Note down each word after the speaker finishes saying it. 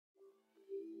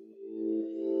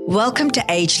Welcome to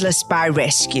Ageless by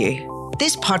Rescue.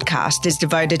 This podcast is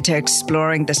devoted to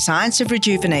exploring the science of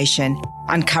rejuvenation,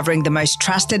 uncovering the most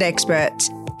trusted experts,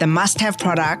 the must-have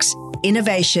products,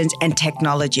 innovations, and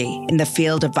technology in the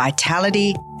field of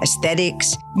vitality,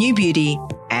 aesthetics, new beauty,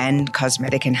 and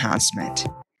cosmetic enhancement.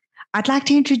 I'd like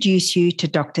to introduce you to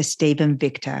Dr. Stephen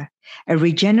Victor, a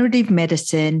regenerative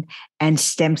medicine and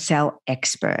stem cell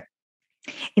expert.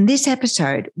 In this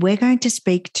episode, we're going to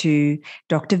speak to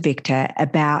Dr. Victor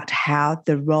about how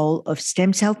the role of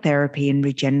stem cell therapy in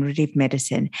regenerative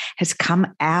medicine has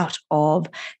come out of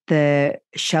the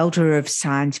shelter of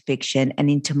science fiction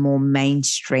and into more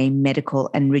mainstream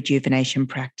medical and rejuvenation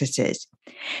practices.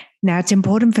 Now, it's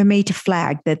important for me to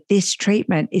flag that this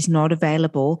treatment is not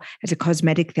available as a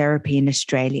cosmetic therapy in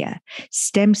Australia.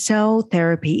 Stem cell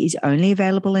therapy is only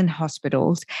available in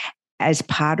hospitals as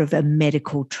part of a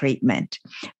medical treatment.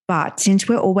 But since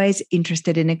we're always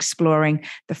interested in exploring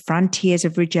the frontiers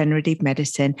of regenerative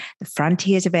medicine, the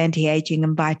frontiers of anti-aging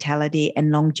and vitality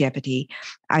and longevity,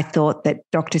 I thought that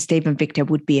Dr. Stephen Victor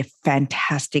would be a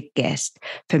fantastic guest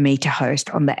for me to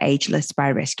host on the Ageless by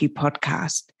Rescue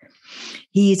podcast.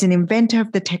 He is an inventor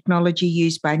of the technology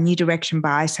used by New Direction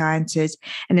Biosciences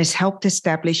and has helped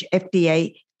establish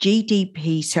FDA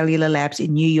GDP cellular labs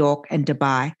in New York and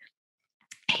Dubai.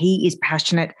 He is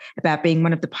passionate about being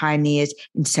one of the pioneers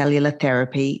in cellular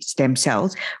therapy stem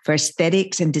cells for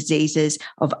aesthetics and diseases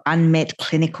of unmet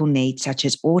clinical needs such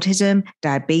as autism,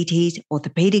 diabetes,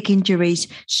 orthopedic injuries,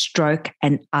 stroke,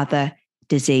 and other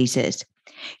diseases.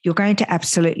 You're going to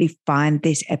absolutely find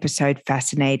this episode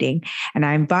fascinating, and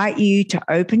I invite you to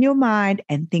open your mind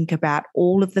and think about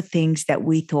all of the things that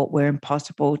we thought were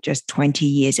impossible just 20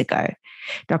 years ago.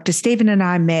 Dr. Stephen and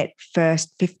I met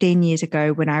first 15 years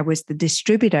ago when I was the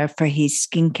distributor for his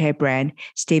skincare brand,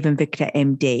 Stephen Victor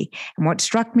MD. And what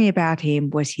struck me about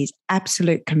him was his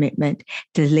absolute commitment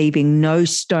to leaving no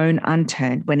stone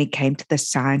unturned when it came to the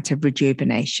science of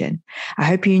rejuvenation. I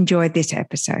hope you enjoyed this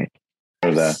episode.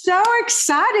 I'm so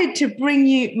excited to bring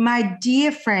you my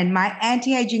dear friend, my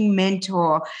anti-aging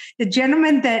mentor, the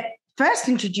gentleman that first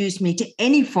introduced me to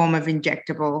any form of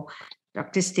injectable,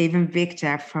 Dr. Stephen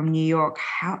Victor from New York.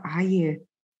 How are you?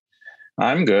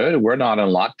 I'm good. We're not in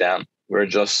lockdown. We're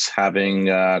just having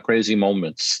crazy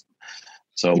moments.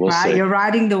 So we'll see. You're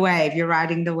riding the wave. You're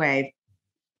riding the wave.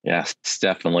 Yes,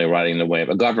 definitely riding the wave,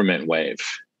 a government wave.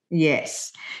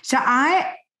 Yes. So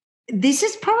this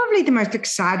is probably the most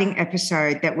exciting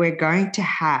episode that we're going to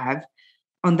have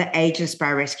on the Ageless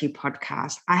by Rescue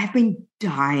podcast. I have been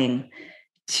dying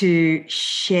to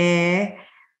share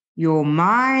your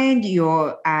mind,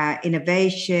 your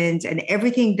innovations, and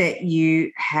everything that you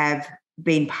have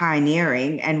been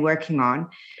pioneering and working on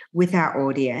with our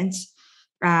audience.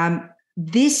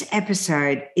 This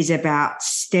episode is about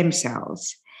stem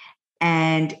cells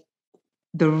and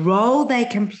the role they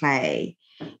can play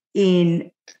in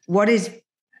what is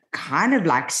kind of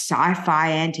like sci-fi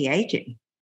anti-aging.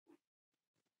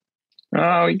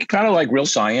 Kind of like real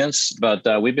science, but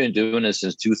we've been doing this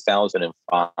since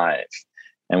 2005.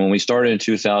 And when we started in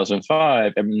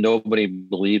 2005, nobody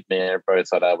believed me. Everybody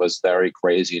thought I was very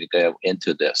crazy to go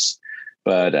into this.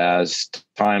 But as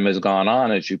time has gone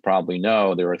on, as you probably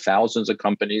know, there are thousands of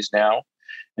companies now.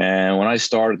 And when I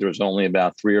started, there was only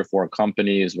about 3 or 4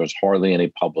 companies. There was hardly any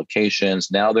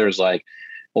publications. Now there's like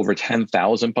over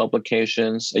 10,000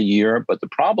 publications a year. But the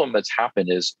problem that's happened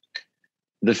is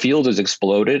the field has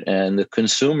exploded and the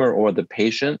consumer or the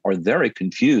patient are very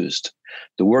confused.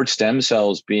 The word stem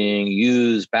cells being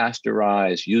used,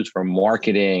 bastardized, used for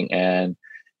marketing, and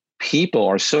people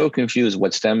are so confused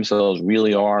what stem cells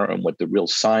really are and what the real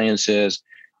science is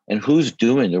and who's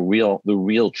doing the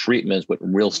real treatments with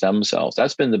real stem cells.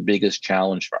 That's been the biggest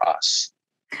challenge for us.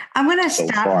 I'm going to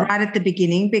start right at the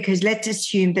beginning because let's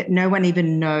assume that no one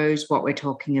even knows what we're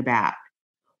talking about.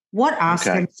 What are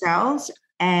stem cells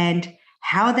and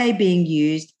how are they being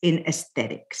used in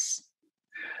aesthetics?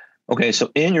 Okay,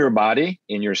 so in your body,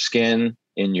 in your skin,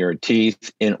 in your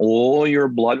teeth, in all your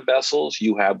blood vessels,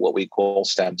 you have what we call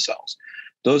stem cells.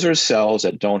 Those are cells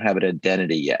that don't have an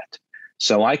identity yet.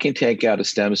 So I can take out a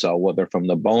stem cell, whether from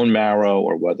the bone marrow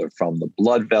or whether from the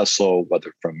blood vessel,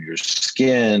 whether from your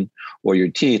skin or your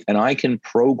teeth, and I can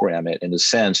program it in a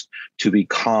sense to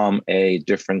become a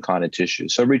different kind of tissue.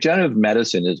 So regenerative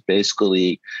medicine is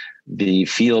basically the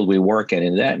field we work in,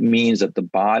 and that means that the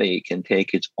body can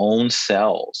take its own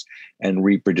cells and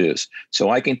reproduce.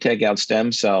 So I can take out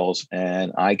stem cells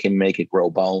and I can make it grow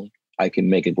bone. I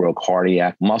can make it grow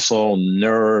cardiac muscle,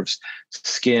 nerves,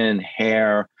 skin,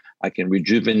 hair. I can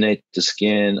rejuvenate the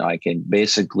skin. I can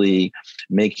basically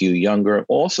make you younger.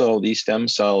 Also, these stem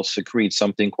cells secrete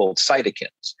something called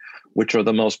cytokines, which are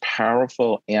the most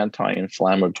powerful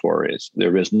anti-inflammatories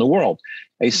there is in the world.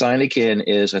 A cytokine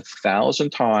is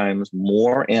 1,000 times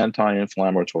more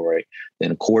anti-inflammatory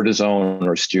than cortisone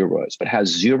or steroids, but has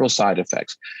zero side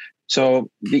effects. So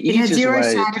the it has easiest zero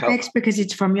way side effects because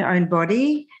it's from your own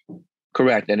body?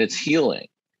 Correct. And it's healing.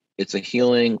 It's a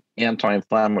healing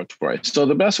anti-inflammatory. So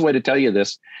the best way to tell you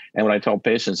this, and what I tell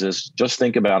patients is just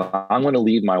think about, I'm going to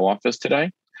leave my office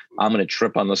today. I'm going to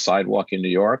trip on the sidewalk in New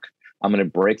York. I'm going to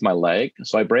break my leg.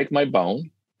 So I break my bone.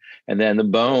 And then the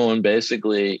bone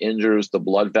basically injures the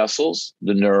blood vessels,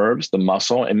 the nerves, the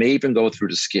muscle, and may even go through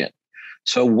the skin.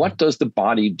 So what does the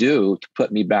body do to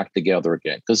put me back together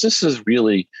again? Because this is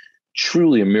really,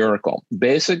 truly a miracle.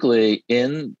 Basically,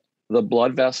 in the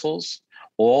blood vessels,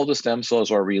 all the stem cells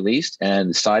are released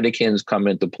and cytokines come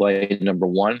into play, number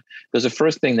one, because the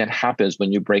first thing that happens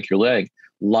when you break your leg,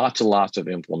 lots and lots of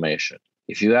inflammation.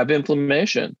 If you have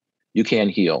inflammation, you can't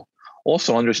heal.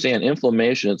 Also understand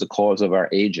inflammation is the cause of our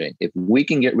aging. If we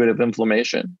can get rid of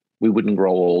inflammation, we wouldn't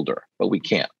grow older, but we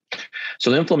can't. So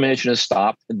the inflammation is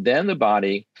stopped. Then the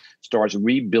body starts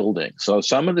rebuilding. So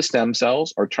some of the stem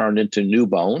cells are turned into new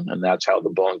bone, and that's how the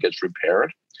bone gets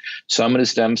repaired. Some of the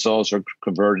stem cells are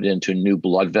converted into new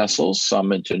blood vessels,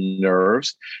 some into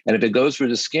nerves. And if it goes through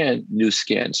the skin, new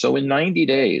skin. So in 90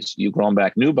 days, you've grown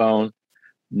back new bone,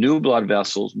 new blood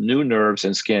vessels, new nerves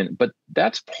and skin. But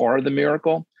that's part of the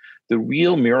miracle. The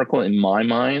real miracle in my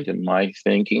mind and my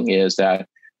thinking is that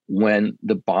when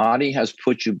the body has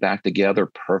put you back together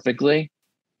perfectly,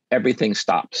 everything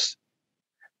stops.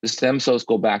 The stem cells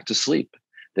go back to sleep.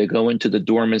 They go into the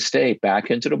dormant state, back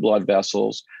into the blood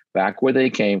vessels, back where they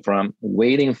came from,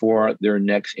 waiting for their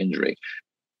next injury.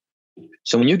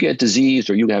 So when you get disease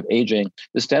or you have aging,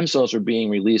 the stem cells are being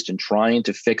released and trying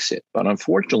to fix it. But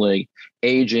unfortunately,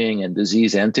 aging and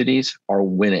disease entities are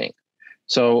winning.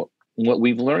 So what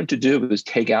we've learned to do is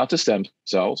take out the stem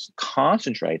cells,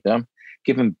 concentrate them,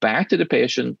 give them back to the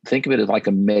patient, think of it as like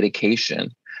a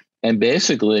medication, and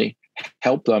basically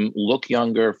help them look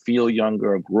younger, feel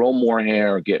younger, grow more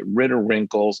hair, get rid of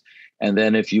wrinkles. And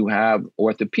then if you have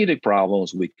orthopedic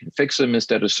problems, we can fix them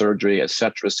instead of surgery, et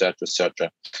cetera, et cetera, et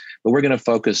cetera. But we're going to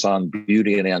focus on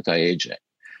beauty and anti-aging.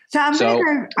 So I'm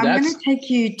going to take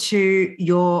you to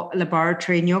your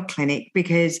laboratory and your clinic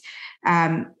because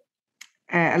a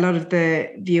lot of the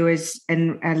viewers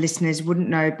and listeners wouldn't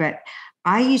know, but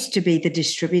I used to be the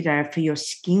distributor for your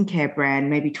skincare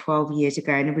brand maybe 12 years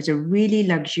ago, and it was a really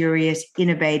luxurious,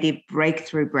 innovative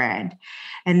breakthrough brand.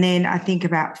 And then I think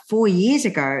about 4 years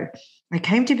ago, I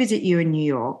came to visit you in New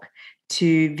York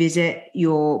to visit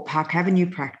your Park Avenue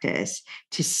practice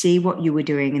to see what you were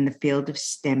doing in the field of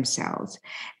stem cells.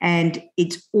 And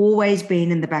it's always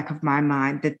been in the back of my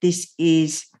mind that this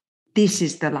is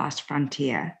the last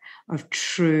frontier of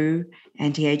true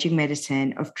anti-aging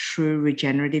medicine, of true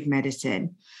regenerative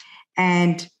medicine.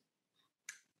 And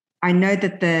I know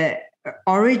that the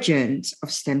origins of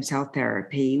stem cell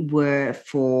therapy were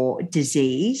for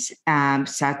disease,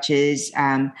 such as,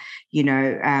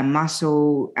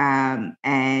 muscle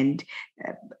and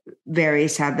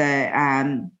various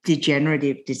other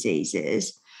degenerative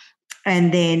diseases.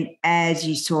 And then as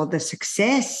you saw the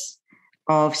success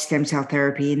of stem cell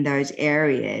therapy in those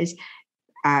areas,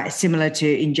 similar to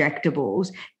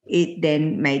injectables, it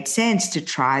then made sense to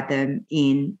try them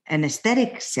in an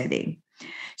aesthetic setting.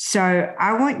 So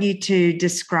I want you to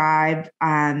describe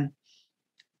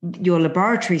your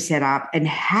laboratory setup and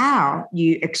how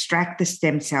you extract the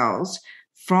stem cells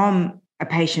from a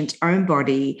patient's own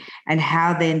body and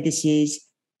how then this is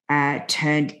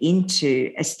turned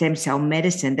into a stem cell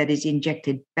medicine that is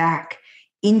injected back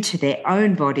into their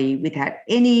own body without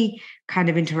any kind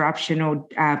of interruption or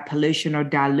pollution or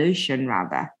dilution,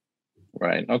 rather.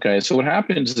 Right. Okay. So what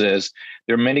happens is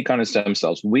there are many kinds of stem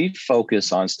cells. We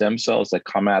focus on stem cells that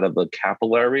come out of the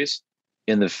capillaries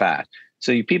in the fat.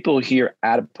 So people hear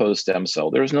adipose stem cell.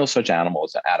 There's no such animal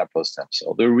as an adipose stem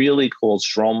cell. They're really called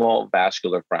stromal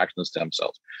vascular fraction stem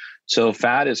cells. So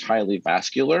fat is highly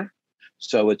vascular.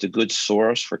 So it's a good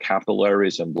source for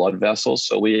capillaries and blood vessels.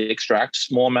 So we extract a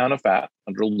small amount of fat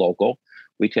under local.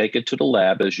 We take it to the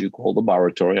lab, as you call the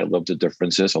laboratory. I love the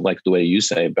differences. I like the way you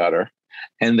say it better.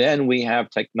 And then we have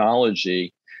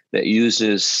technology that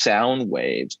uses sound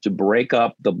waves to break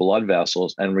up the blood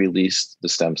vessels and release the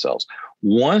stem cells.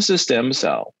 Once the stem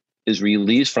cell is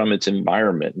released from its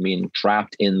environment, meaning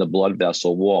trapped in the blood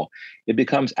vessel wall, it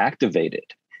becomes activated.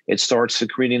 It starts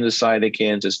secreting the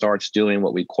cytokines. It starts doing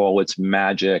what we call its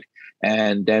magic.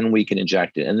 and then we can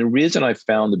inject it. And the reason I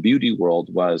found the beauty world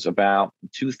was about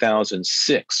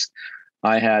 2006.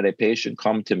 I had a patient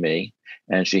come to me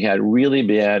and she had really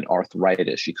bad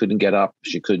arthritis. She couldn't get up.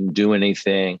 She couldn't do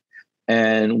anything.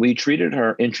 And we treated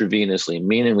her intravenously,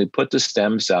 meaning we put the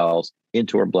stem cells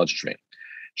into her bloodstream.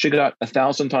 She got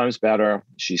 1,000 times better.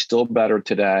 She's still better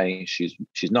today. She's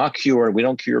not cured. We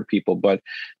don't cure people, but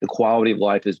the quality of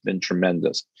life has been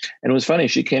tremendous. And it was funny.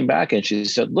 She came back and she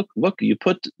said, look, you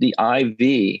put the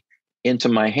IV into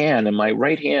my hand, and my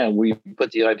right hand where you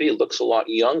put the IV looks a lot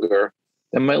younger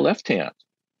than my left hand.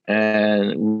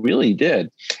 And really did.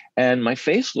 And my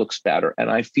face looks better and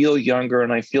I feel younger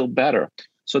and I feel better.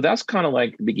 So that's kind of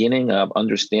like the beginning of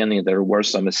understanding that there were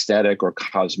some aesthetic or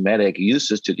cosmetic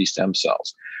uses to these stem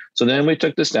cells. So then we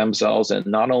took the stem cells and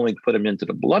not only put them into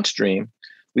the bloodstream,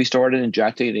 we started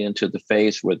injecting it into the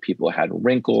face where people had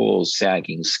wrinkles,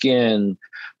 sagging skin,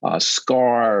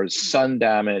 scars, sun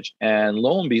damage. And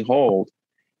lo and behold,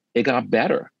 it got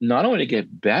better. Not only did it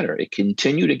get better, it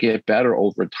continued to get better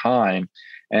over time.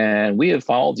 And we have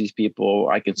followed these people.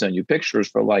 I can send you pictures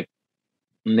for like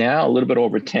now a little bit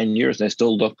over 10 years and they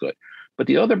still look good. But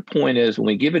the other point is when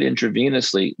we give it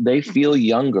intravenously, they feel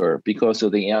younger because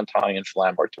of the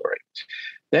anti-inflammatory.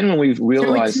 Then when we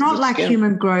realized— So it's not like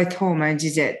human growth hormones,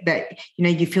 is it? That,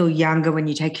 you feel younger when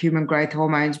you take human growth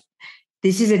hormones.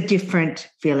 This is a different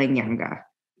feeling younger.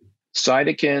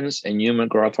 Cytokines and human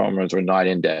growth hormones are night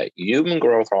and day. Human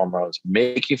growth hormones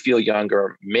make you feel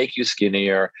younger, make you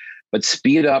skinnier, but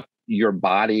speed up your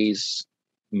body's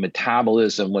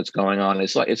metabolism, what's going on.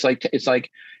 It's like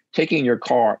taking your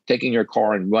car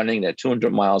and running at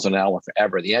 200 miles an hour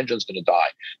forever. The engine's going to die.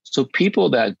 So people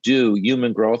that do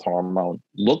human growth hormone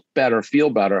look better, feel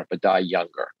better, but die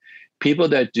younger. People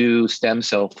that do stem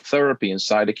cell therapy and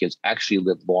cytokines actually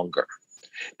live longer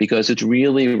because it's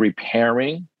really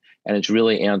repairing and it's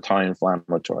really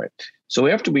anti-inflammatory. So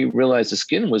after we realized the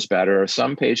skin was better,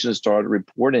 some patients started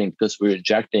reporting, because we were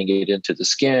injecting it into the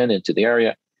skin, into the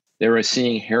area, they were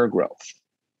seeing hair growth.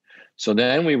 So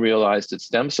then we realized that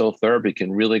stem cell therapy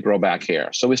can really grow back hair.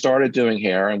 So we started doing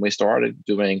hair, and we started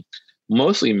doing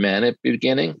mostly men at the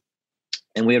beginning,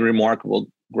 and we had remarkable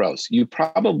growth. You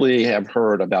probably have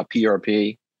heard about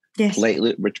PRP, yes,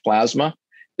 platelet-rich plasma.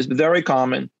 It's very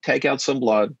common. Take out some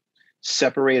blood,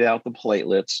 separate out the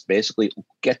platelets, basically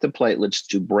get the platelets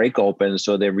to break open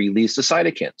so they release the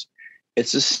cytokines.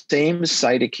 It's the same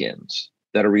cytokines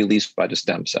that are released by the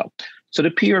stem cell. So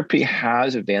the PRP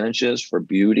has advantages for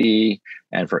beauty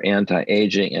and for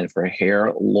anti-aging and for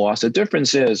hair loss. The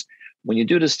difference is when you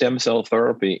do the stem cell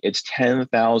therapy, it's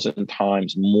 10,000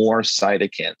 times more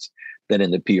cytokines than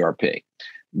in the PRP.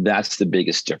 That's the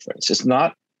biggest difference. It's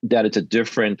not that it's a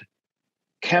different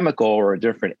chemical or a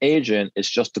different agent, it's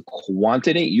just the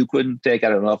quantity. You couldn't take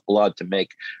out enough blood to make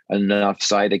enough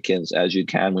cytokines as you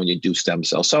can when you do stem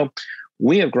cells. So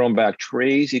we have grown back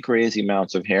crazy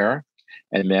amounts of hair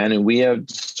and men, and we have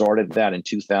started that in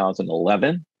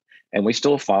 2011. And we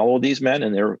still follow these men,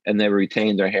 and they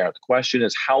retain their hair. The question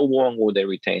is, how long will they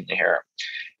retain the hair?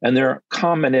 And their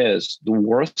comment is, the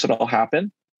worst that'll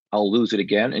happen, I'll lose it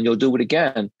again, and you'll do it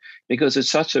again, because it's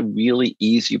such a really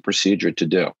easy procedure to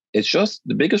do. It's just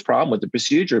the biggest problem with the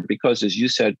procedure, because as you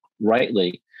said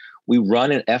rightly, we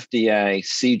run an FDA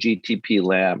CGTP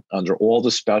lab under all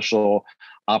the special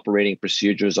operating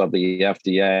procedures of the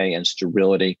FDA and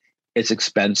sterility. It's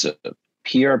expensive.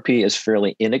 PRP is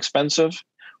fairly inexpensive,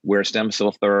 where stem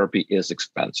cell therapy is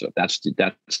expensive. That's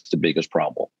the biggest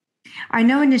problem. I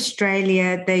know in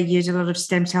Australia, they use a lot of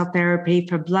stem cell therapy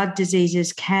for blood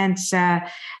diseases, cancer,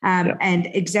 and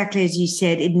exactly as you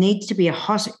said, it needs to be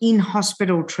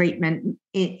in-hospital treatment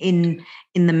in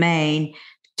the main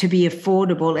to be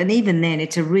affordable. And even then,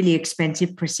 it's a really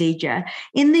expensive procedure.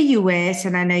 In the US,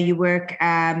 and I know you work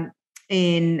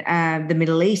in the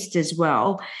Middle East as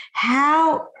well,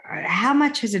 how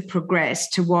much has it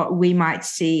progressed to what we might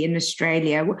see in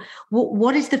Australia?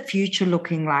 What is the future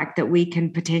looking like that we can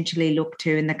potentially look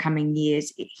to in the coming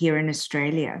years here in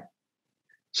Australia?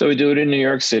 So we do it in New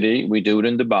York City. We do it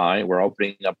in Dubai. We're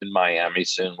opening up in Miami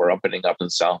soon. We're opening up in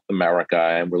South America,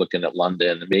 and we're looking at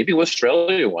London and maybe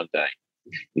Australia one day,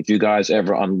 if you guys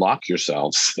ever unlock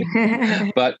yourselves.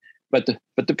 But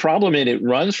the problem is it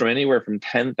runs from anywhere from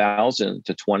 $10,000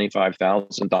 to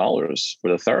 $25,000 for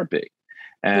the therapy.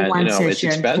 And one session, it's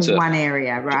expensive. For one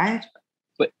area, right?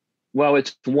 Well,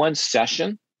 it's one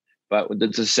session, but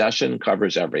the session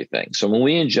covers everything. So when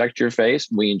we inject your face,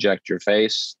 we inject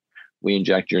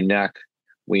your neck,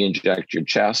 we inject your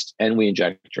chest, and we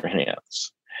inject your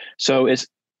hands. So it's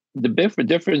the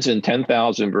difference in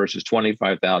 $10,000 versus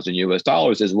 $25,000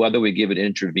 US is whether we give it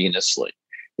intravenously.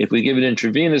 If we give it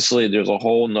intravenously, there's a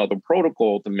whole nother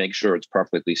protocol to make sure it's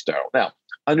perfectly sterile. Now,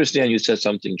 understand you said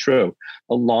something true.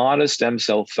 A lot of stem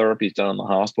cell therapy is done in the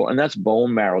hospital, and that's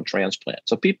bone marrow transplant.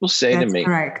 So people say to me,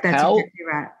 correct. That's exactly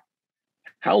right.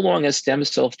 How long has stem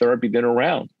cell therapy been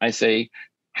around? I say,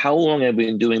 how long have we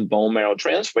been doing bone marrow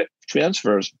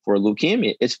transfers for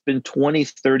leukemia? It's been 20,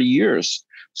 30 years.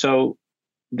 So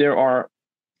there are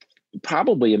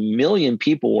probably 1 million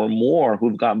people or more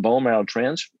who've got bone marrow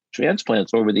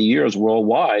transplants over the years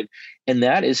worldwide, and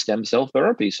that is stem cell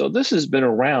therapy. So this has been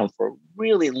around for a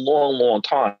really long, long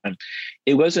time.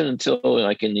 It wasn't until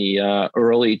like in the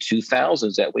early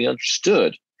 2000s that we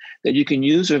understood that you can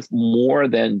use it for more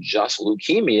than just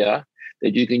leukemia,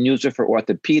 that you can use it for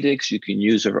orthopedics, you can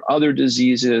use it for other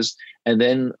diseases, and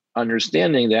then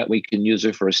understanding that we can use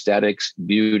it for aesthetics,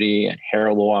 beauty, and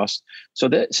hair loss.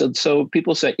 So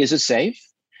people say, is it safe?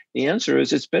 The answer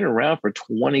is it's been around for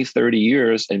 20, 30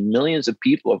 years, and millions of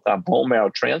people have got bone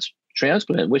marrow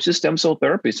transplant, which is stem cell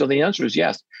therapy. So the answer is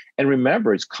yes. And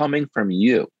remember, it's coming from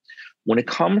you. When it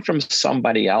comes from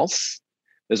somebody else,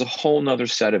 there's a whole nother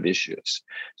set of issues.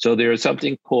 So there's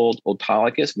something called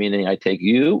autologous, meaning I take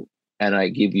you and I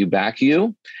give you back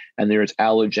you. And there's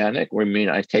allogenic, where I mean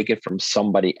I take it from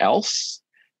somebody else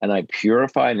and I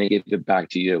purify and I give it back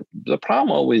to you. The problem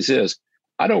always is,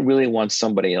 I don't really want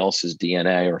somebody else's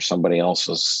DNA or somebody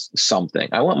else's something.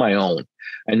 I want my own.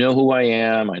 I know who I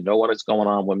am. I know what is going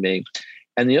on with me.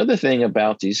 And the other thing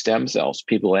about these stem cells,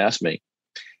 people ask me,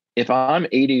 if I'm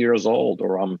 80 years old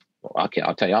or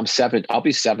I'll tell you, I'll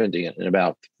be 70 in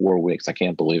about 4 weeks. I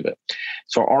can't believe it.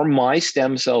 So are my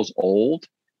stem cells old?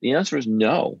 The answer is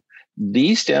no.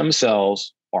 These stem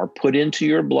cells are put into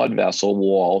your blood vessel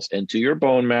walls, into your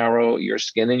bone marrow, your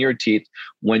skin, and your teeth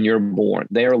when you're born.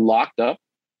 They are locked up.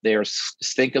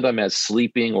 Think of them as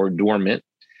sleeping or dormant.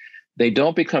 They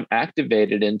don't become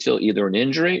activated until either an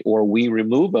injury or we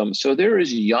remove them. So they're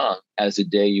as young as the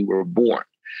day you were born.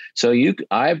 So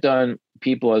I've done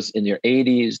people as in their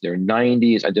 80s, their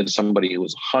 90s. I did somebody who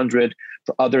was 100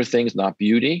 for other things, not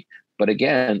beauty. But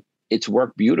again, it's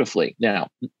worked beautifully. Now,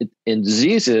 in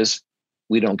diseases,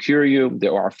 we don't cure you.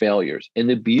 There are failures. In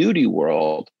the beauty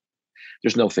world,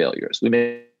 there's no failures. We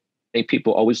make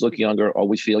people always look younger,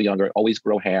 always feel younger, always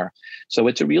grow hair. So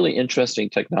it's a really interesting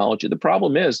technology. The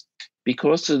problem is,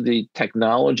 because of the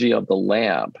technology of the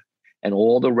lab and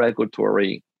all the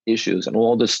regulatory issues and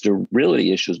all the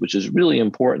sterility issues, which is really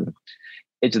important,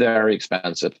 it's very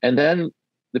expensive. And then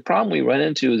the problem we run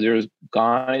into is there's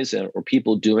guys or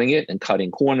people doing it and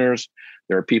cutting corners.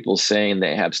 There are people saying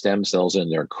they have stem cells in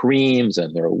their creams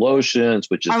and their lotions,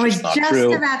 which is just not true. I was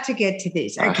just about to get to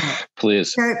this. Okay.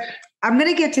 Please. So I'm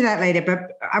going to get to that later, but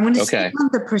I'm going to stick on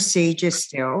the procedure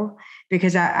still,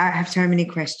 because I have so many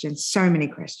questions.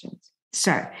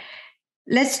 So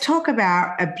let's talk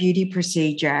about a beauty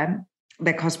procedure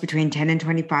that costs between 10 and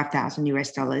 25,000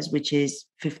 US dollars, which is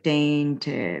 15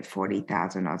 to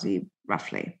 40,000 Aussie,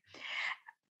 roughly.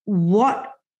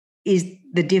 What is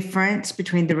the difference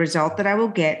between the result that I will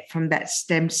get from that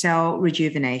stem cell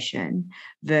rejuvenation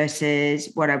versus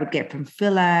what I would get from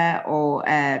filler or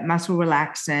a muscle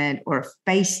relaxant or a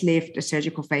facelift, a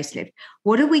surgical facelift?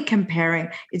 What are we comparing?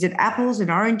 Is it apples and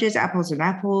oranges, apples and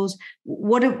apples?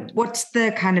 What's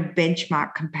the kind of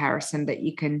benchmark comparison that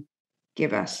you can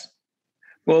give us?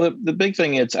 Well, the big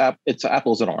thing, it's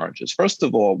apples and oranges. First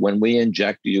of all, when we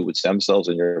inject you with stem cells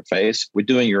in your face, we're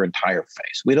doing your entire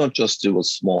face. We don't just do a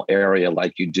small area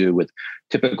like you do with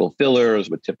typical fillers,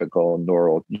 with typical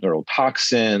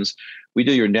neurotoxins. We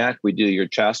do your neck, we do your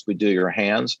chest, we do your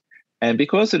hands. And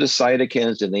because of the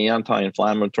cytokines and the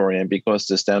anti-inflammatory, and because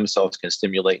the stem cells can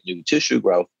stimulate new tissue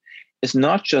growth, it's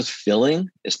not just filling,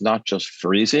 it's not just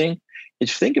freezing.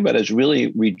 Think about it as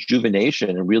really rejuvenation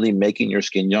and really making your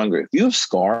skin younger. If you have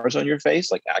scars on your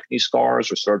face, like acne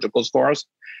scars or surgical scars,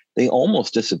 they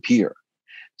almost disappear.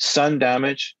 Sun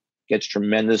damage gets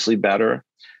tremendously better.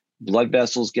 Blood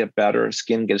vessels get better.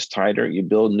 Skin gets tighter. You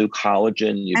build new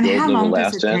collagen. You build new elastin. And how long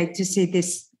does it take to see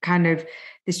this kind of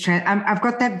trend? I've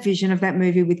got that vision of that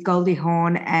movie with Goldie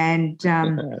Hawn and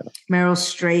Meryl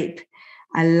Streep.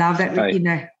 I love that.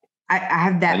 I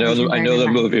have that. I know the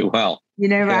movie well. Right?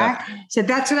 Yeah. So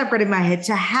that's what I've got in my head.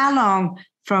 So how long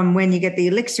from when you get the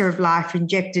elixir of life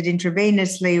injected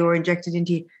intravenously or injected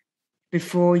into you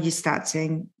before you start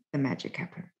seeing the magic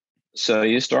happen? So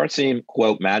you start seeing,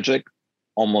 quote, magic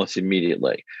almost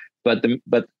immediately. But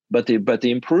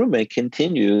the improvement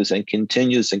continues and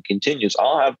continues and continues.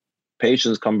 I'll have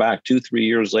patients come back 2-3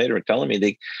 years later and telling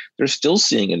me they're still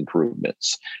seeing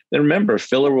improvements. Then remember,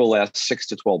 filler will last 6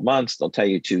 to 12 months. They'll tell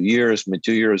you 2 years. In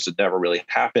 2 years, it never really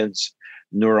happens.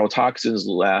 Neurotoxins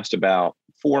last about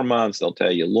 4 months. They'll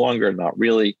tell you longer, not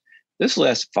really. This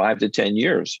lasts 5 to 10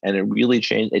 years, and it really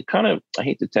changed. It kind of, I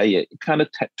hate to tell you, it kind of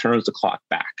turns the clock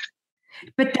back.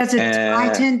 But does it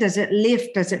tighten? Does it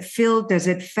lift? Does it fill? Does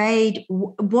it fade?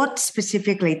 What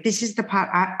specifically? This is the part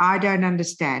I don't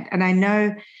understand. And I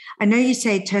know you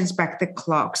say it turns back the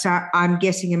clock. So I'm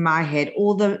guessing in my head,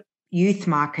 all the youth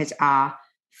markers are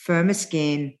firmer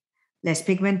skin, less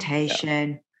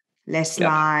pigmentation, less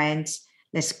lines,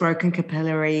 less broken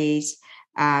capillaries,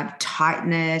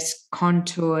 tightness,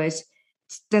 contours.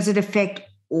 Does it affect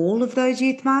all of those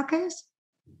youth markers?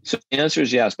 So the answer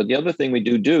is yes. But the other thing we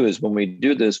do is when we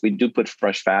do this, we do put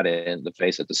fresh fat in the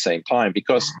face at the same time,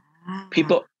 because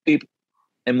people,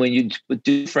 and when you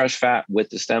do fresh fat with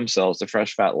the stem cells, the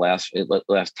fresh fat lasts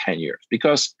 10 years,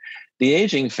 because the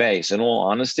aging face, in all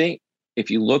honesty, if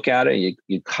you look at it,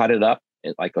 you cut it up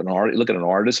like look at an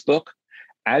artist book.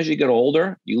 As you get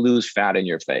older, you lose fat in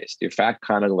your face. Your fat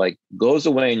kind of like goes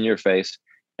away in your face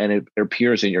and it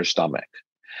appears in your stomach.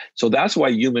 So that's why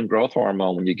human growth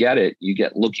hormone, when you get it, you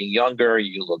get looking younger,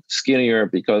 you look skinnier,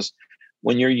 because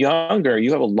when you're younger,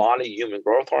 you have a lot of human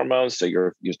growth hormones. So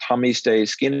your tummy stays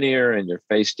skinnier and your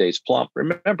face stays plump.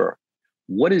 Remember,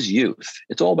 what is youth?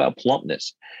 It's all about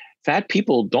plumpness. Fat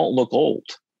people don't look old.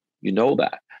 You know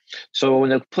that. So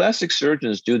when the plastic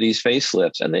surgeons do these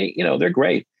facelifts, and they're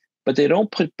great, but they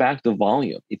don't put back the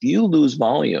volume. If you lose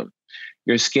volume,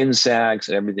 your skin sags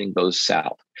and everything goes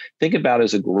south. Think about it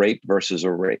as a grape versus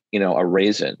a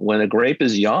raisin. When a grape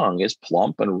is young, it's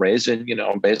plump, and a raisin,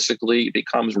 basically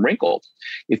becomes wrinkled.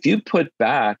 If you put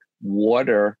back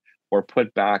water or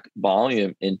put back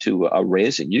volume into a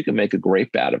raisin, you can make a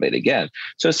grape out of it again.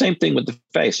 So same thing with the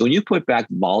face. So when you put back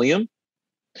volume,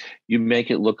 you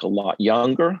make it look a lot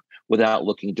younger without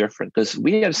looking different. Because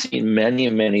we have seen many,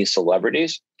 many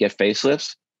celebrities get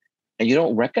facelifts, and you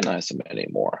don't recognize them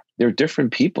anymore. They're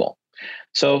different people.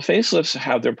 So facelifts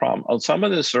have their problem. Some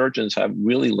of the surgeons have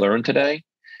really learned today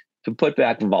to put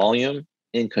back volume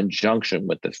in conjunction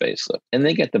with the facelift, and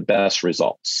they get the best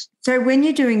results. So when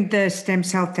you're doing the stem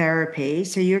cell therapy,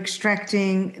 so you're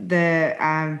extracting the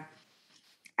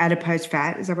adipose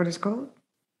fat, is that what it's called?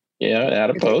 Yeah,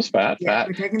 adipose fat. Yeah,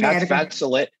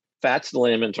 Fat's the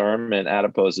layman term, and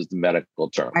adipose is the medical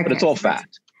term, okay, but it's all fat.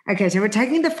 Okay, so we're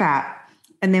taking the fat,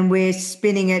 and then we're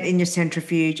spinning it in your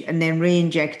centrifuge and then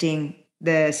re-injecting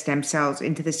the stem cells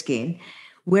into the skin.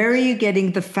 Where are you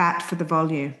getting the fat for the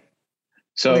volume?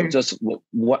 So just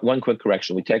one quick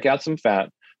correction. We take out some fat.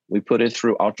 We put it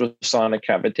through ultrasonic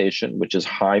cavitation, which is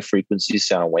high frequency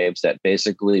sound waves that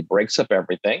basically breaks up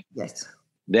everything. Yes.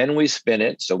 Then we spin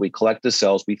it. So we collect the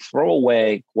cells. We throw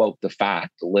away, quote, the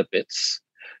fat, the lipids.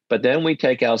 But then we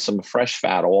take out some fresh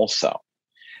fat also.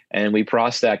 And we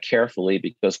process that carefully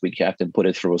because we have to put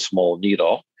it through a small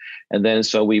needle. And then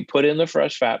so we put in the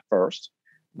fresh fat first.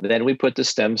 Then we put the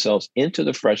stem cells into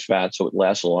the fresh fat so it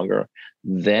lasts longer.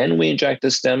 Then we inject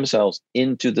the stem cells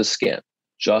into the skin,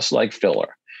 just like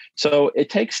filler. So it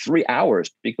takes 3 hours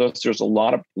because there's a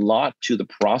lot to the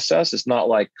process. It's not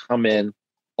like come in,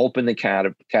 open the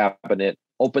cabinet,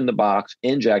 open the box,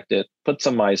 inject it, put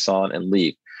some ice on, and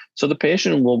leave. So the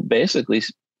patient will basically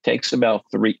takes about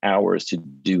 3 hours to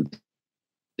do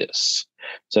this.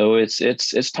 So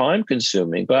it's time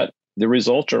consuming, but the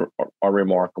results are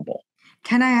remarkable.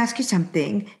 Can I ask you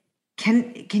something?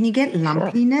 Can you get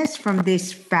lumpiness from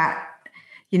this fat?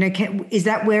 Is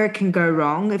that where it can go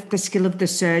wrong if the skill of the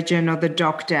surgeon or the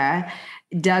doctor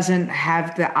doesn't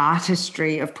have the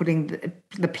artistry of putting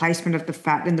the placement of the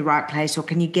fat in the right place? Or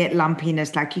can you get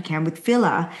lumpiness like you can with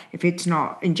filler if it's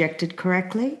not injected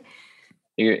correctly?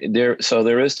 There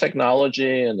is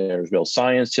technology and there's real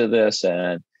science to this,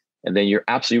 and then you're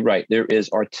absolutely right. There is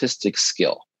artistic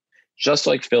skill, just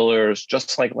like fillers,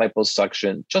 just like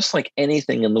liposuction, just like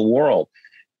anything in the world.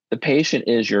 The patient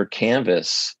is your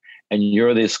canvas, and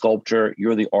you're the sculptor,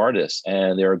 you're the artist,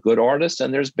 and there are good artists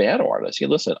and there's bad artists.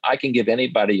 Listen, I can give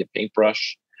anybody a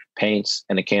paintbrush, paints,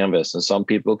 and a canvas, and some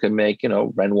people can make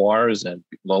Renoirs and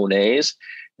Monets.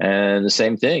 And the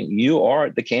same thing, you are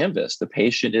the canvas. The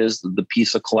patient is the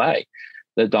piece of clay.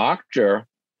 The doctor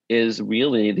is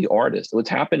really the artist. What's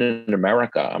happened in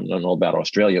America, I don't know about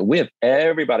Australia, we have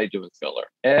everybody doing filler,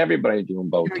 everybody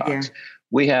doing Botox. Oh, yeah.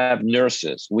 We have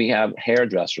nurses, we have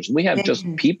hairdressers, we have just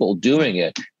people doing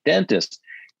it, dentists.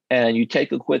 And you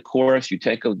take a quick course, you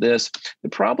take this. The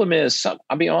problem is,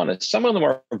 I'll be honest, some of them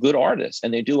are good artists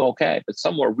and they do okay, but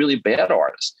some are really bad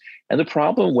artists. And the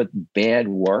problem with bad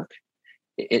work,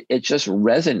 it just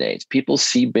resonates. People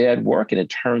see bad work and it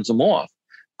turns them off.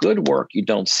 Good work you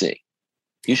don't see.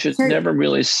 You should never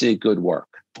really see good work.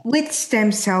 With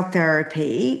stem cell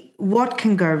therapy, what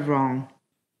can go wrong?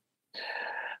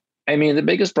 I mean, the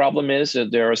biggest problem is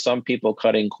that there are some people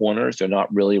cutting corners. They're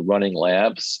not really running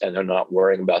labs and they're not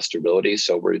worrying about sterility.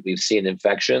 So we've seen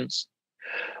infections.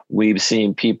 We've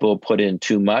seen people put in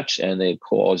too much and they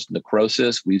cause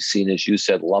necrosis. We've seen, as you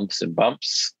said, lumps and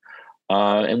bumps.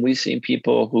 And we've seen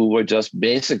people who would just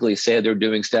basically say they're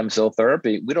doing stem cell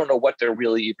therapy. We don't know what they're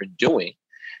really even doing.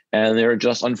 And they're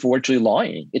just unfortunately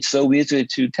lying. It's so easy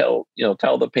to tell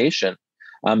the patient,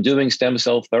 I'm doing stem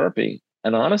cell therapy.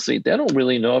 And honestly, they don't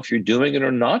really know if you're doing it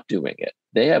or not doing it.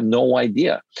 They have no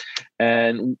idea.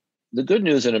 And the good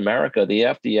news in America, the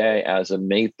FDA, as of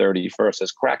May 31st,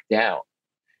 has cracked down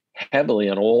heavily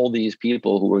on all these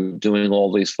people who are doing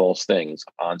all these false things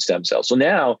on stem cells. So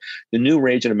now the new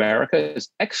rage in America is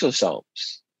exosomes.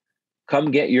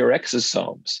 Come get your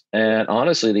exosomes. And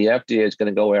honestly, the FDA is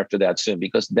going to go after that soon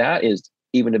because that is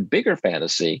even a bigger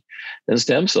fantasy than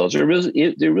stem cells. There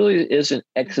really isn't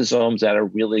exosomes that are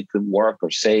really good work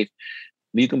or safe.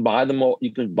 You can buy them.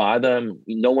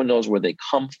 No one knows where they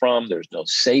come from. There's no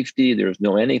safety. There's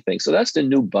no anything. So that's the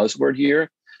new buzzword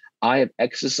here. I have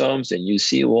exosomes, and you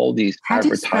see all these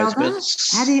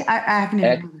advertisements. How do you spell that? I haven't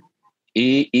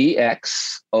even.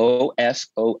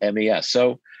 EXOSOMES.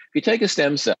 So if you take a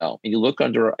stem cell and you look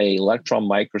under an electron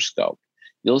microscope,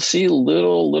 you'll see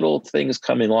little things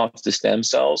coming off the stem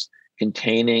cells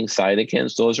containing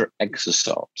cytokines. Those are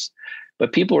exosomes.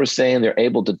 But people are saying they're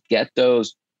able to get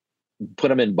those, put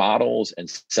them in bottles, and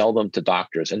sell them to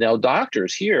doctors. And now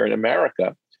doctors here in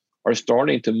America are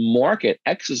starting to market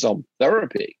exosome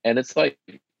therapy. And it's like,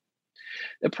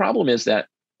 the problem is that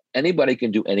anybody can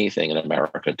do anything in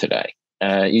America today.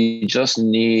 You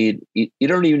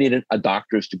don't even need a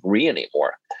doctor's degree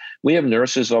anymore. We have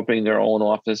nurses opening their own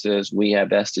offices. We have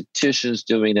estheticians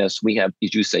doing this. We have,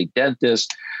 as you say, dentists.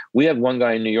 We have one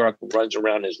guy in New York who runs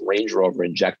around his Range Rover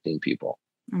injecting people.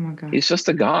 Oh my God. He's just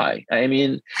a guy. I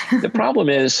mean, the problem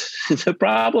is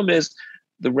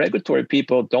the regulatory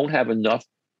people don't have enough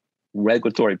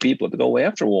regulatory people to go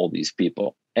after all these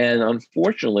people. And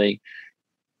unfortunately,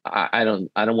 I don't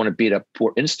want to beat up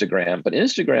poor Instagram, but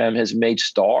Instagram has made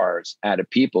stars out of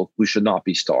people who should not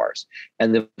be stars.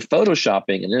 And the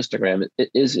photoshopping in Instagram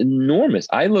is enormous.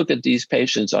 I look at these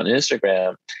patients on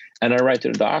Instagram and I write to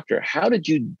the doctor, how did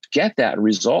you get that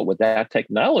result with that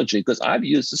technology? Because I've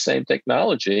used the same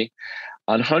technology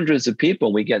on hundreds of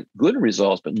people. We get good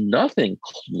results, but nothing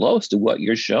close to what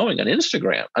you're showing on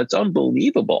Instagram. It's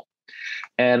unbelievable.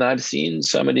 And I've seen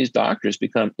some of these doctors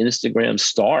become Instagram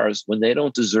stars when they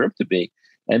don't deserve to be.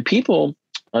 And people,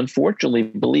 unfortunately,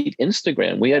 believe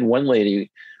Instagram. We had one lady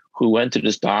who went to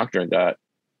this doctor and got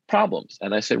problems.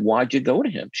 And I said, why'd you go to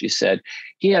him? She said,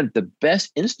 he had the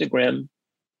best Instagram,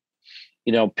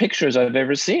 pictures I've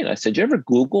ever seen. I said, you ever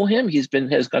Google him?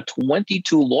 Has got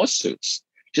 22 lawsuits.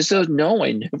 She said, no,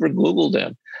 I never Googled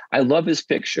him. I love his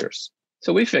pictures.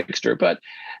 So we fixed her. But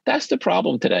that's the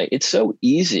problem today. It's so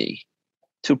easy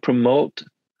to promote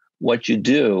what you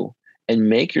do and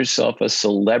make yourself a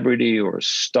celebrity or a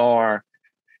star.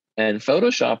 And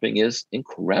photoshopping is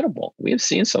incredible. We have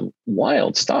seen some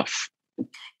wild stuff.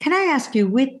 Can I ask you,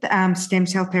 with stem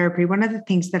cell therapy, one of the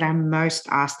things that I'm most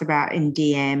asked about in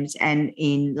DMs and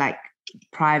in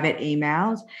private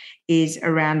emails is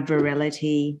around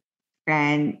virility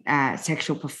and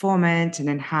sexual performance and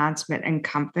enhancement and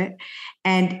comfort.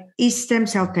 And is stem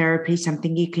cell therapy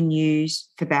something you can use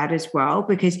for that as well?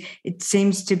 Because it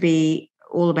seems to be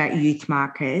all about youth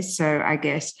markers. So I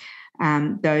guess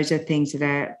those are things that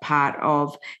are part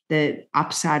of the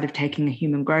upside of taking a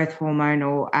human growth hormone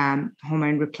or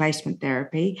hormone replacement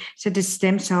therapy. So does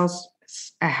stem cells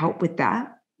help with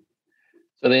that?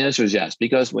 So the answer is yes,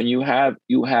 because when you have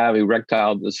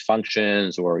erectile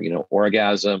dysfunctions or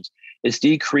orgasms, it's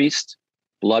decreased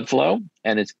blood flow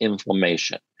and it's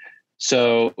inflammation.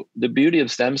 So the beauty of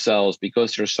stem cells,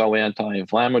 because they're so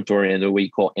anti-inflammatory and what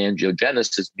we call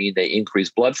angiogenesis, mean they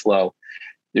increase blood flow.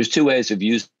 There's two ways of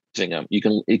using them. You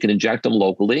can inject them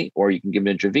locally, or you can give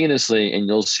them intravenously, and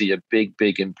you'll see a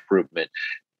big improvement.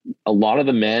 A lot of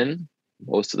the men,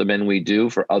 most of the men we do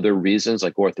for other reasons,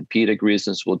 like orthopedic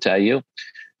reasons, will tell you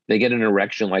they get an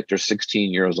erection like they're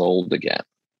 16 years old again.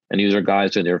 And these are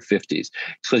guys in their 50s.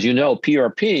 Because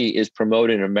PRP is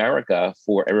promoted in America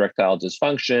for erectile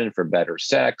dysfunction, for better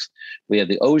sex. We have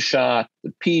the O shot,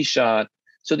 the P shot.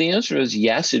 So the answer is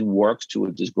yes, it works to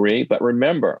a degree. But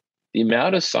remember, the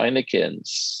amount of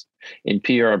cytokines in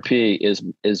PRP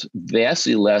is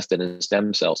vastly less than in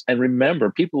stem cells. And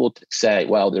remember, people will say,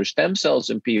 well, there's stem cells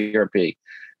in PRP.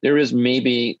 There is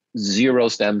maybe 0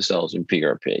 stem cells in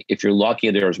PRP. If you're lucky,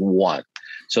 there's 1.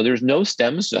 So there's no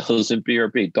stem cells in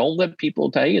PRP. Don't let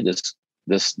people tell you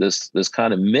this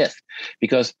kind of myth,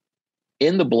 because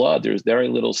in the blood, there's very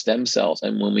little stem cells.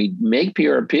 And when we make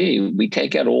PRP, we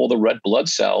take out all the red blood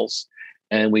cells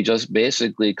and we just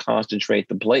basically concentrate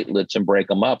the platelets and break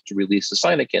them up to release the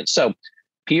cytokines. So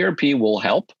PRP will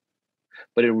help,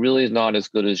 but it really is not as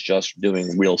good as just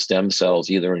doing real stem cells,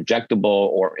 either injectable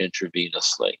or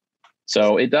intravenously.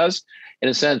 So it does, in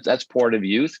a sense, that's part of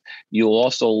youth. You'll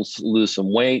also lose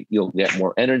some weight. You'll get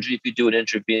more energy if you do it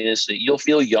intravenously. You'll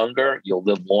feel younger. You'll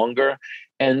live longer.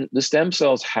 And the stem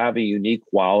cells have a unique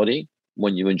quality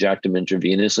when you inject them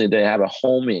intravenously. They have a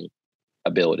homing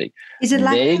ability. Is it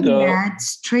like a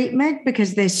NADS treatment?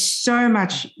 Because there's so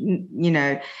much,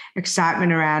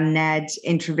 excitement around NADS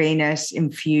intravenous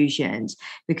infusions,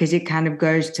 because it kind of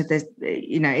goes to the,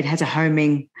 it has a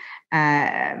homing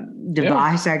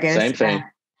device, I guess. Same thing.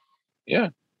 Yeah.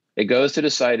 It goes to the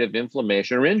site of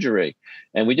inflammation or injury.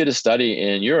 And we did a study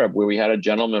in Europe where we had a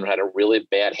gentleman who had a really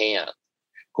bad hand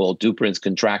called Dupuytren's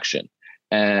contraction.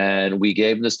 And we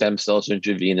gave them the stem cells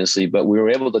intravenously, but we were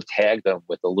able to tag them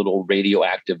with a little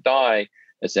radioactive dye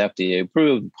that's FDA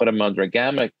approved, put them under a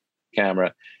gamma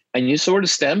camera. And you saw the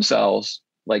stem cells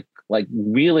like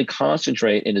really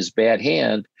concentrate in his bad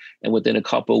hand. And within a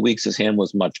couple of weeks, his hand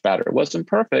was much better. It wasn't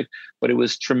perfect, but it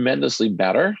was tremendously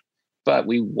better. But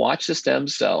we watch the stem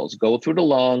cells go through the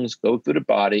lungs, go through the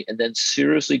body, and then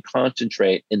seriously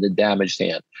concentrate in the damaged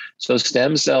hand. So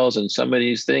stem cells and some of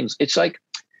these things, it's like,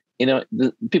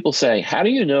 people say, how do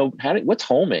you know, what's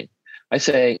homing? I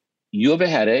say, you have a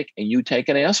headache and you take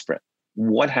an aspirin.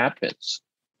 What happens?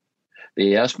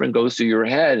 The aspirin goes to your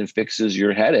head and fixes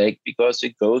your headache because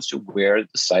it goes to where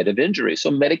the site of injury.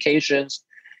 So medications,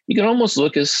 you can almost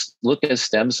look at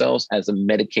stem cells as a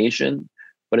medication,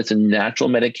 but it's a natural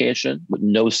medication with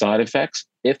no side effects.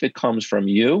 If it comes from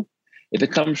you, if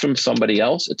it comes from somebody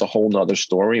else, it's a whole nother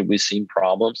story. We've seen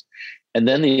problems. And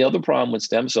then the other problem with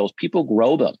stem cells, people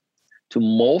grow them to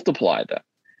multiply them.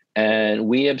 And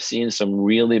we have seen some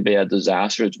really bad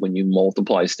disasters when you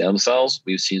multiply stem cells.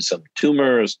 We've seen some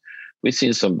tumors. We've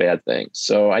seen some bad things.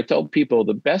 So I tell people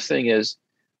the best thing is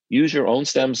use your own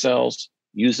stem cells,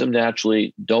 use them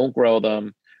naturally, don't grow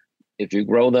them. If you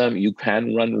grow them, you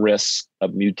can run risks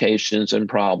of mutations and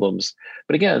problems.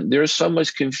 But again, there's so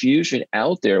much confusion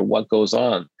out there what goes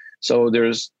on. So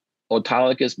there's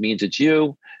autologous means it's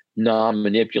you,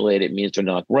 non-manipulated means they're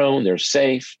not grown, they're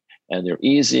safe, and they're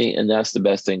easy, and that's the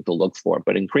best thing to look for.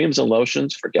 But in creams and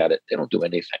lotions, forget it. They don't do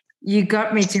anything. You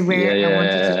got me to where I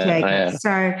wanted to take it.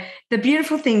 So the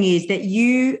beautiful thing is that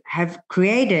you have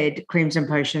created creams and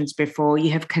potions before.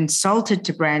 You have consulted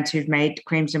to brands who've made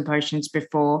creams and potions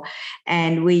before.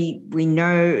 And we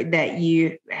know that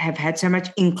you have had so much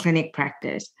in-clinic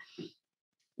practice.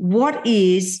 What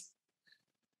is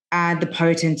the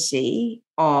potency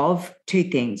of two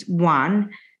things?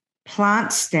 One,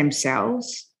 plant stem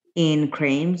cells in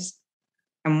creams,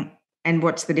 and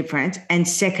what's the difference? And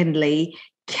secondly,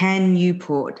 can you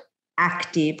put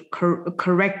active,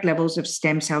 correct levels of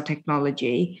stem cell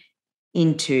technology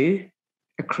into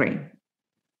a cream?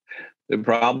 The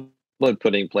problem with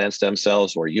putting plant stem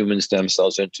cells or human stem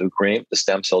cells into a cream, the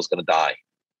stem cell is going to die.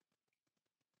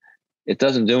 It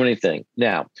doesn't do anything.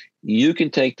 Now, you can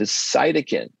take the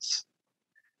cytokines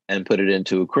and put it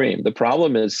into a cream. The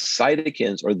problem is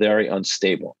cytokines are very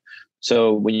unstable.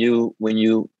 So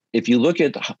if you look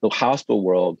at the hospital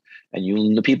world,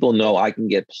 and people know I can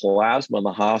get plasma in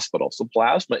the hospital. So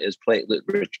plasma is platelet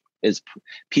rich, is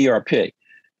PRP.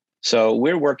 So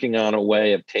we're working on a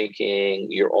way of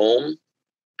taking your own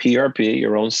PRP,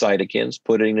 your own cytokines,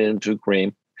 putting it into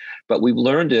cream. But we've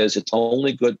learned is it's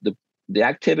only good, the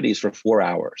activity is for 4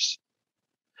 hours.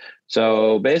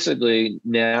 So basically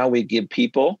now we give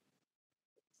people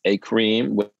a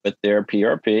cream with their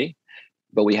PRP,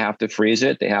 but we have to freeze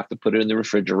it. They have to put it in the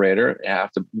refrigerator. They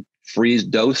have to freeze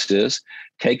doses,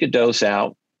 take a dose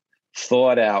out,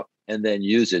 thaw it out, and then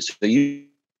use it. So you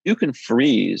can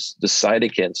freeze the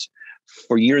cytokines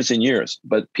for years and years,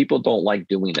 but people don't like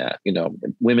doing that.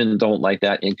 Women don't like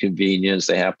that inconvenience.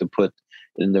 They have to put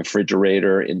it in the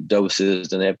refrigerator in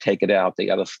doses, and they have to take it out. They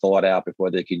got to thaw it out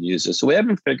before they can use it. So we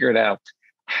haven't figured out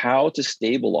how to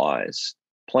stabilize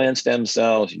plant stem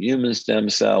cells, human stem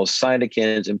cells,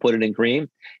 cytokines, and put it in cream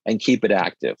and keep it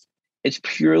active. It's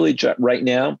purely right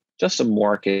now just a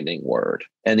marketing word.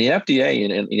 And the FDA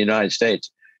in the United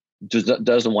States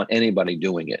doesn't want anybody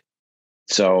doing it.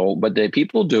 So, but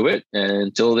people do it, and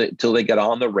until they get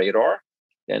on the radar,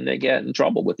 then they get in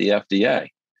trouble with the FDA.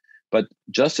 But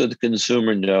just so the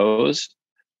consumer knows,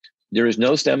 there is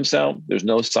no stem cell, there's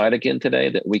no cytokine today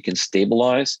that we can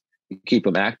stabilize and keep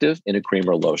them active in a cream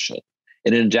or lotion.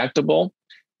 In an injectable,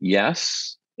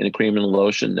 yes. In a cream and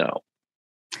lotion, no.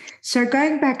 So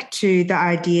going back to the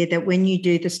idea that when you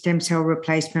do the stem cell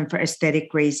replacement for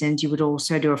aesthetic reasons, you would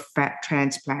also do a fat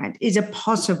transplant. Is it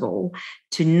possible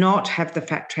to not have the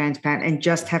fat transplant and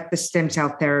just have the stem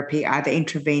cell therapy either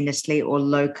intravenously or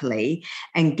locally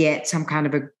and get some kind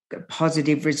of a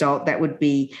positive result that would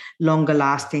be longer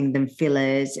lasting than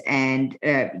fillers and,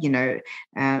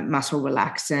 muscle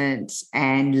relaxants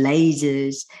and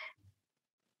lasers?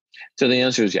 So the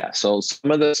answer is yes. So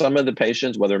some of the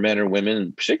patients, whether men or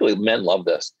women, particularly men, love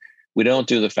this. We don't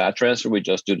do the fat transfer. We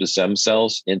just do the stem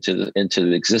cells into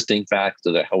the existing fat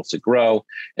so that helps it grow,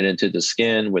 and into the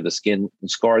skin where the skin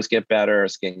scars get better,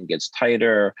 skin gets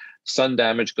tighter, sun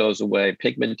damage goes away,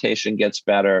 pigmentation gets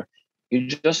better. You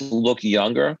just look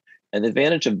younger. And the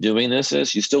advantage of doing this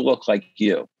is you still look like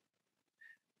you.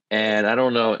 And I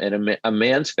don't know, and a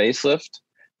man's facelift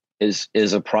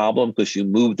is a problem because you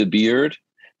move the beard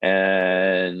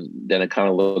and then it kind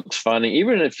of looks funny.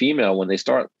 Even in a female, when they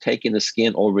start taking the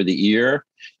skin over the ear,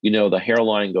 the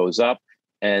hairline goes up.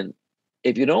 And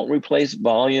if you don't replace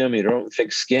volume, you don't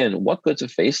fix skin, what good's a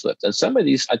facelift? And some of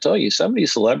these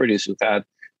celebrities who've had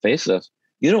facelifts,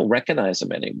 you don't recognize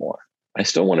them anymore. I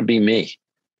still want to be me.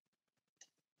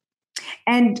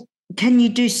 And can you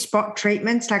do spot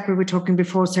treatments like we were talking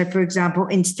before? So, for example,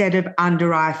 instead of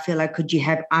under eye filler, could you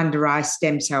have under eye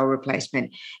stem cell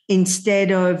replacement?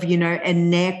 Instead of, a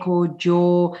neck or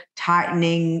jaw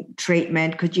tightening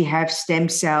treatment, could you have stem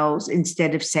cells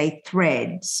instead of, say,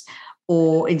 threads,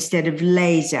 or instead of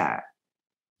laser?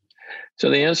 So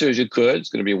the answer is you could. It's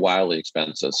going to be wildly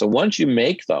expensive. So once you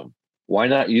make them, why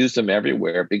not use them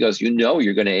everywhere? Because you're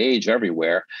going to age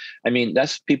everywhere. I mean,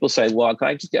 that's people say, well, can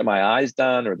I just get my eyes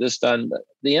done or this done? But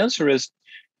the answer is,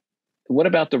 what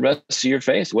about the rest of your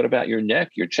face? What about your neck,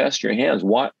 your chest, your hands?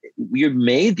 What you've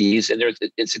made these, and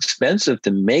it's expensive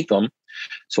to make them.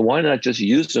 So why not just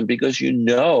use them? Because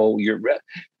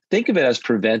think of it as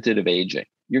preventative aging.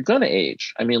 You're going to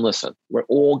age. I mean, listen, we're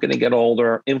all going to get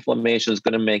older. Inflammation is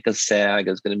going to make us sag.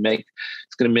 It's going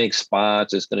to make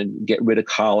spots. It's going to get rid of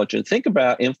collagen. Think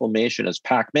about inflammation as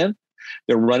Pac-Man.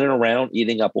 They're running around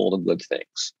eating up all the good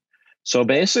things. So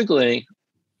basically,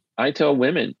 I tell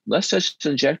women, let's just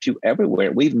inject you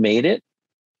everywhere. We've made it.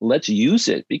 Let's use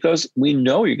it because we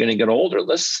know you're going to get older.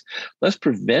 Let's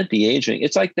prevent the aging.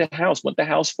 It's like the house. When the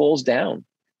house falls down,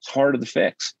 it's harder to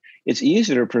fix. It's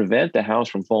easier to prevent the house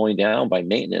from falling down by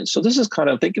maintenance. So this is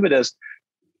think of it as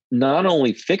not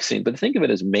only fixing, but think of it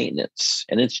as maintenance.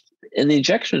 And the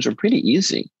injections are pretty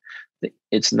easy.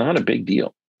 It's not a big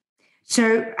deal.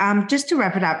 So just to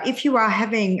wrap it up, if you are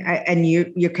having and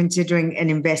you're considering an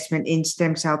investment in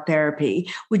stem cell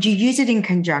therapy, would you use it in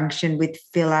conjunction with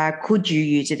filler? Could you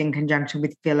use it in conjunction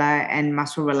with filler and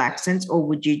muscle relaxants? Or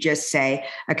would you just say,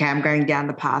 okay, I'm going down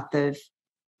the path of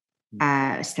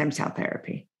stem cell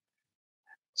therapy?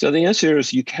 So the answer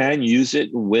is you can use it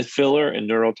with filler and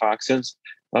neurotoxins.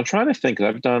 I'm trying to think.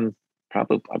 I've done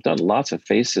lots of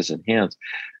faces and hands.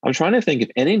 I'm trying to think if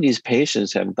any of these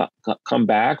patients have come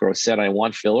back or said, I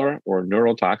want filler or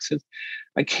neurotoxins.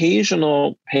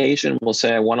 Occasional patient will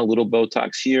say, I want a little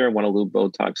Botox here, I want a little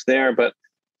Botox there, but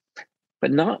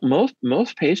not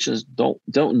most patients don't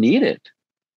need it.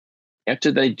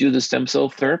 After they do the stem cell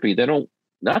therapy, not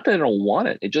that they don't want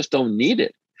it, they just don't need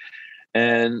it.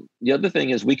 And the other thing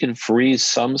is we can freeze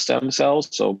some stem cells.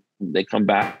 So they come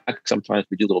back. Sometimes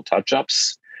we do little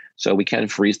touch-ups. So we can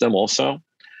freeze them also.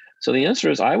 So the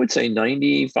answer is, I would say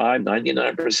 95,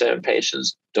 99% of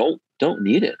patients don't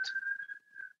need it.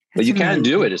 But you can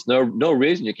do it. There's no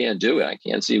reason you can't do it. I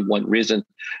can't see one reason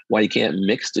why you can't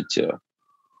mix the two.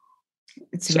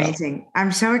 It's amazing.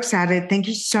 I'm so excited. Thank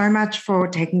you so much for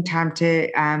taking time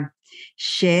to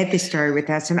share this story with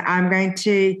us. And I'm going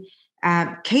to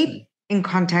keep in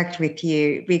contact with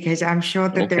you because I'm sure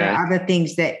that there are other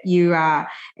things that you are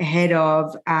ahead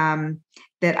of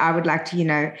that I would like to,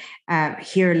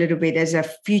 hear a little bit as a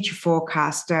future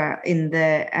forecaster in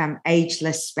the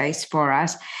ageless space for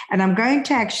us. And I'm going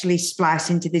to actually splice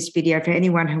into this video for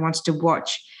anyone who wants to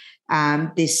watch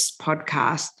this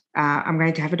podcast. I'm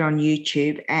going to have it on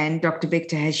YouTube, and Dr.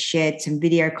 Victor has shared some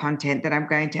video content that I'm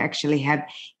going to actually have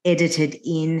edited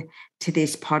in to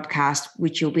this podcast,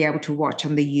 which you'll be able to watch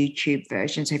on the YouTube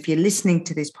version. So if you're listening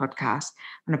to this podcast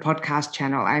on a podcast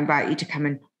channel, I invite you to come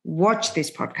and watch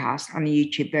this podcast on the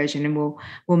YouTube version, and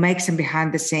we'll make some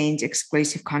behind the scenes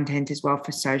exclusive content as well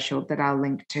for social that I'll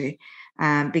link to.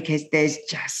 Because there's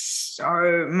just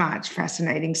so much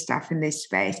fascinating stuff in this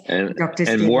space. And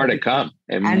more to come.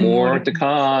 And more to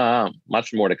come.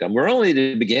 Much more to come. We're only at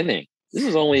the beginning. This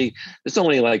is only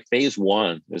like phase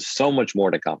one. There's so much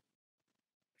more to come.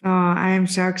 Oh, I am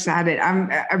so excited.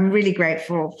 I'm really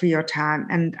grateful for your time,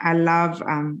 and I love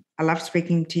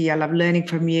speaking to you. I love learning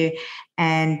from you,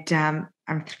 and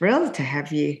I'm thrilled to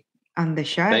have you on the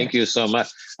show. Thank you so much.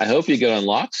 I hope you get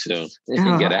unlocked soon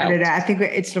and get out. I don't know. I think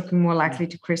it's looking more likely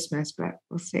to Christmas, but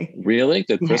we'll see. Really?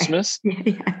 To Christmas?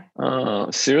 Yeah. Oh,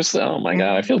 seriously? Oh my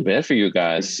God. I feel bad for you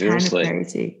guys. It's seriously. Kind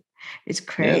of crazy. It's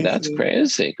crazy. Yeah, that's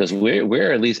crazy because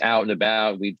we're at least out and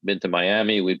about. We've been to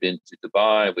Miami, we've been to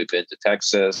Dubai, we've been to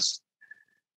Texas.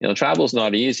 Travel's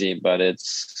not easy, but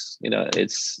it's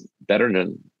better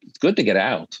it's good to get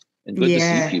out and good to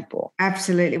see people.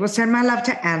 Absolutely. Well, send my love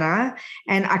to Anna,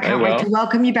 and I can't wait to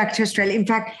welcome you back to Australia. In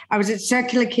fact, I was at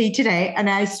Circular Quay today, and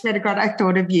I swear to God, I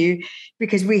thought of you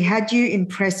because we had you in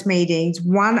press meetings,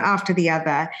 one after the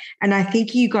other, and I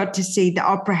think you got to see the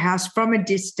Opera House from a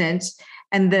distance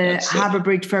and the Harbour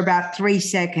Bridge for about 3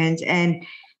 seconds, and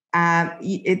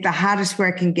the hardest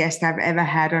working guest I've ever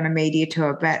had on a media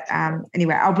tour. But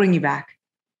anyway, I'll bring you back.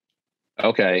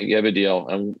 Okay, you have a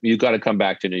deal. You got to come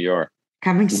back to New York.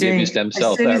 Coming soon. Give you stem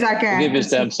cell. As soon as I can. Give you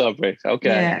stem cell breaks. Okay.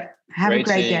 Yeah. Have a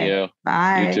great day. You.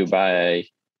 Bye. You too. Bye.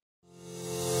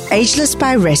 Ageless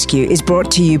by Rescue is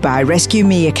brought to you by Rescue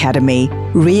Me Academy,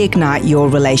 Reignite Your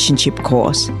Relationship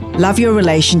course. Love your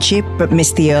relationship but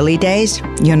miss the early days?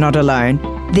 You're not alone.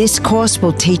 This course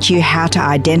will teach you how to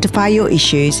identify your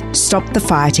issues, stop the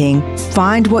fighting,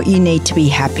 find what you need to be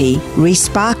happy,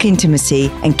 re-spark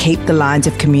intimacy, and keep the lines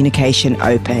of communication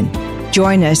open.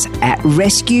 Join us at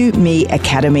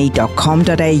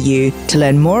rescuemeacademy.com.au to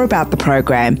learn more about the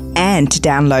program and to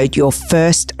download your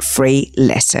first free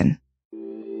lesson.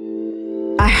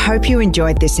 I hope you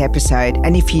enjoyed this episode,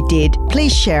 and if you did,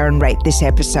 please share and rate this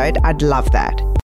episode. I'd love that.